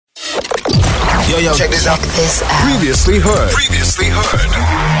Yo, check this out. Previously heard.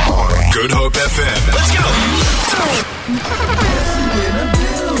 Good Hope FM. Let's go.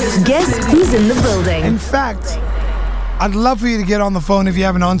 Guess who's in the building? In fact, I'd love for you to get on the phone if you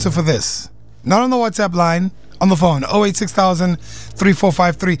have an answer for this. Not on the WhatsApp line, on the phone, 086,000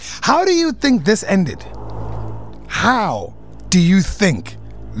 3453. How do you think this ended? How do you think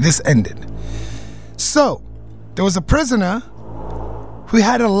this ended? So, there was a prisoner who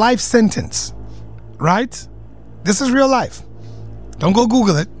had a life sentence, right? This is real life. Don't go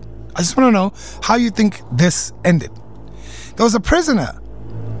Google it. I just want to know how you think this ended. There was a prisoner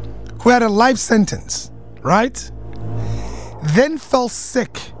who had a life sentence, right? Then fell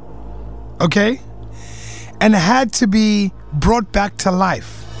sick, okay? And had to be brought back to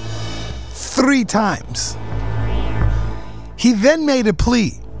life 3 times. He then made a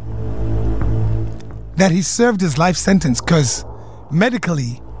plea that he served his life sentence because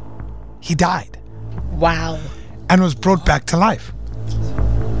medically he died. Wow. And was brought back to life.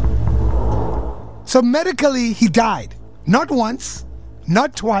 So medically he died. Not once,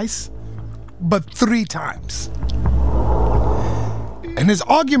 not twice, but 3 times. And his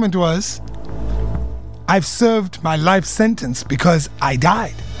argument was, I've served my life sentence because I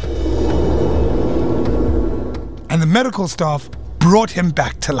died. And the medical staff brought him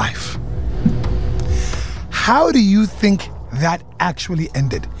back to life. How do you think that actually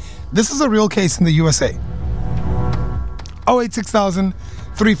ended? This is a real case in the USA. 086,000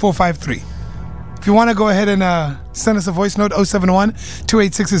 3453. If you want to go ahead and send us a voice note, 071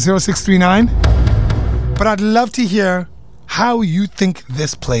 286 0639. But I'd love to hear how you think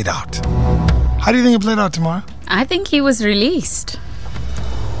this played out. How do you think it played out, Tamara? I think he was released.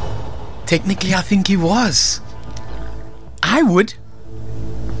 Technically, I think he was. I would.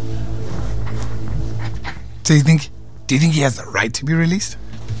 So do you think he has the right to be released?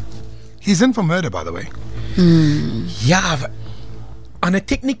 He's in for murder, by the way. Yeah, but on a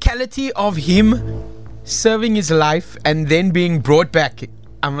technicality of him serving his life and then being brought back,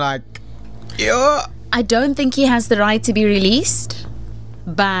 I'm like, yeah. I don't think he has the right to be released,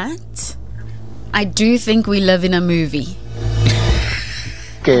 but I do think we live in a movie.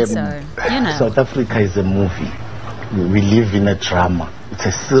 So, you know. South Africa is a movie. We live in a drama. It's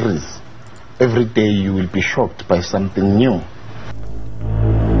a series. Every day you will be shocked by something new.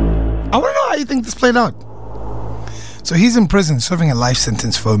 I want to know how you think this played out. So he's in prison serving a life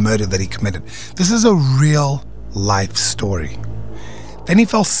sentence for a murder that he committed. This is a real life story. Then he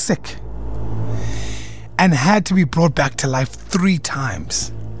fell sick and had to be brought back to life 3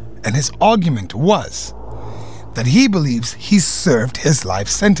 times. And his argument was that he believes he served his life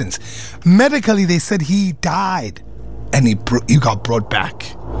sentence. Medically, they said he died and he got brought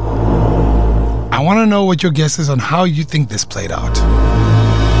back. I want to know what your guess is on how you think this played out.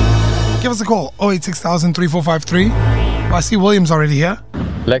 Give us a call, 086,000 3453. I see William's already here.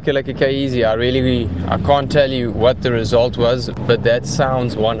 Lucky Easy. I can't tell you what the result was, but that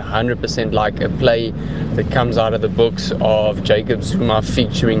sounds 100% like a play that comes out of the books of Jacob Zuma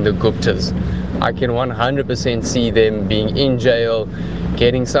featuring the Guptas. I can 100% see them being in jail,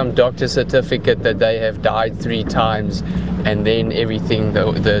 getting some doctor certificate that they have died 3 times, and then everything,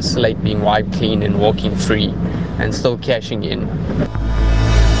 the slate being wiped clean and walking free and still cashing in.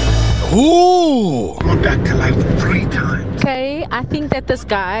 Ooh! Brought back to life 3 times. Okay, I think that this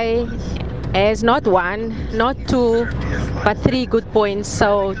guy has not 1, not 2, but 3 good points.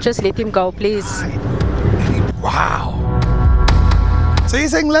 So just let him go, please. Wow. So you're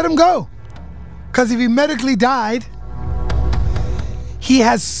saying let him go? Because if he medically died, he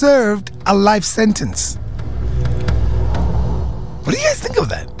has served a life sentence. What do you guys think of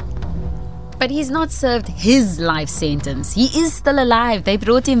that? But he's not served his life sentence. He is still alive. They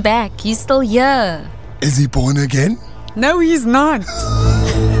brought him back. He's still here. Is he born again? No, he's not.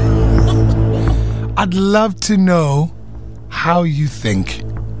 I'd love to know how you think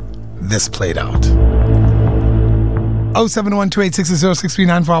this played out.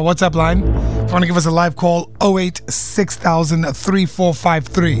 071-286-0639 for our WhatsApp line. If you want to give us a live call, 086,000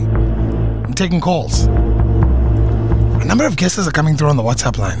 3453. I'm taking calls. A number of guesses are coming through on the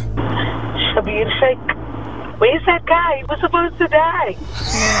WhatsApp line. Shabir Sheikh, where's that guy? He was supposed to die.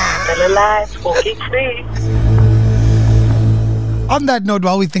 Still alive, walking free. On that note,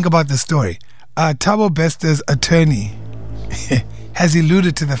 while we think about the story, Thabo Bester's attorney has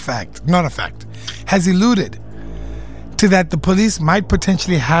alluded to the fact, not a fact, has alluded to that the police might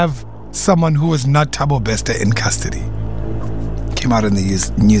potentially have someone who was not Thabo Bester in custody. Came out in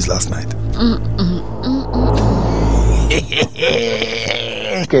the news last night.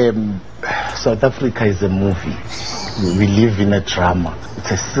 South Africa is a movie. We live in a drama.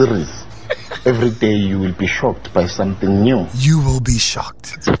 It's a series. Every day you will be shocked by something new. You will be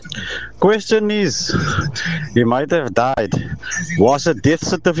shocked. Question is, he might have died. Was a death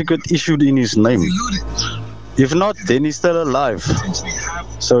certificate issued in his name? If not, then he's still alive.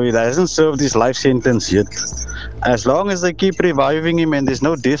 So he hasn't served his life sentence yet. As long as they keep reviving him and there's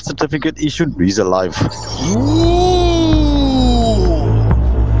no death certificate issued, he's alive. Ooh.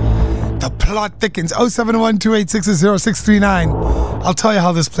 The plot thickens. 071-286-0639. I'll tell you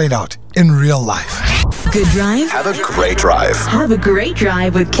how this played out in real life. Good drive. Have a great drive. Have a great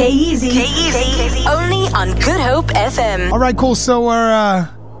drive with K-Easy. K-Easy. Only on Good Hope FM. All right, cool. So we're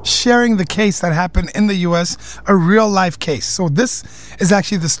sharing the case that happened in the U.S., a real life case. So this is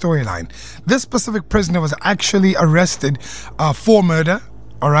actually the storyline. This specific prisoner was actually arrested for murder.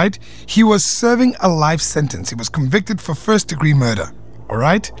 All right. He was serving a life sentence. He was convicted for first-degree murder. All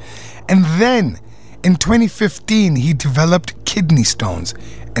right. And then in 2015, he developed kidney stones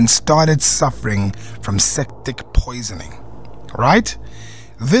and started suffering from septic poisoning. All right.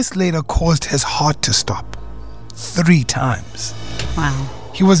 This later caused his heart to stop 3 times. Wow.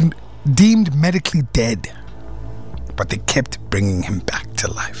 He was deemed medically dead, but they kept bringing him back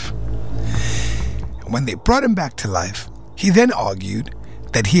to life. When they brought him back to life, he then argued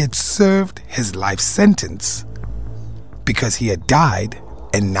that he had served his life sentence because he had died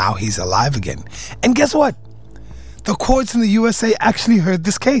and now he's alive again. And guess what? The courts in the USA actually heard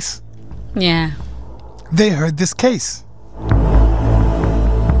this case. Yeah. They heard this case.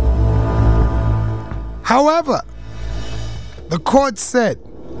 However, the court said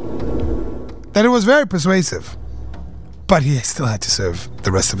that it was very persuasive, but he still had to serve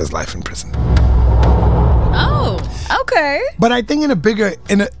the rest of his life in prison. Oh, okay. But I think in the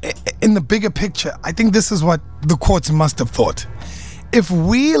bigger picture, I think this is what the courts must have thought. If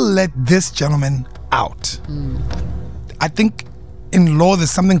we let this gentleman out, I think in law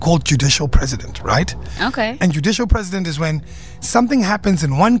there's something called judicial precedent, right? Okay. And judicial precedent is when something happens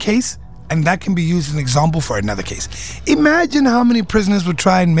in one case and that can be used as an example for another case. Imagine how many prisoners would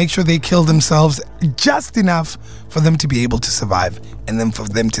try and make sure they kill themselves just enough for them to be able to survive, and then for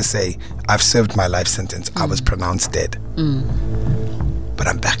them to say, I've served my life sentence, I was pronounced dead, but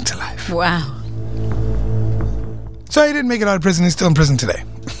I'm back to life. Wow. So he didn't make it out of prison, he's still in prison today.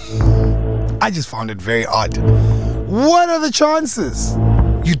 I just found it very odd. What are the chances?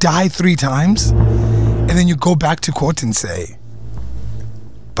 You die 3 times, and then you go back to court and say,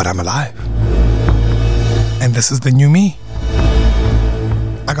 but I'm alive. And this is the new me.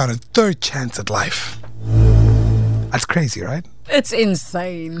 I got a 3rd chance at life. That's crazy, right? It's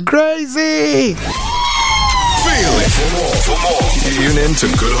insane. Crazy! Feel it. For more, tune in to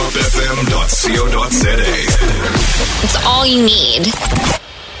goodhopefm.co.za. It's all you need.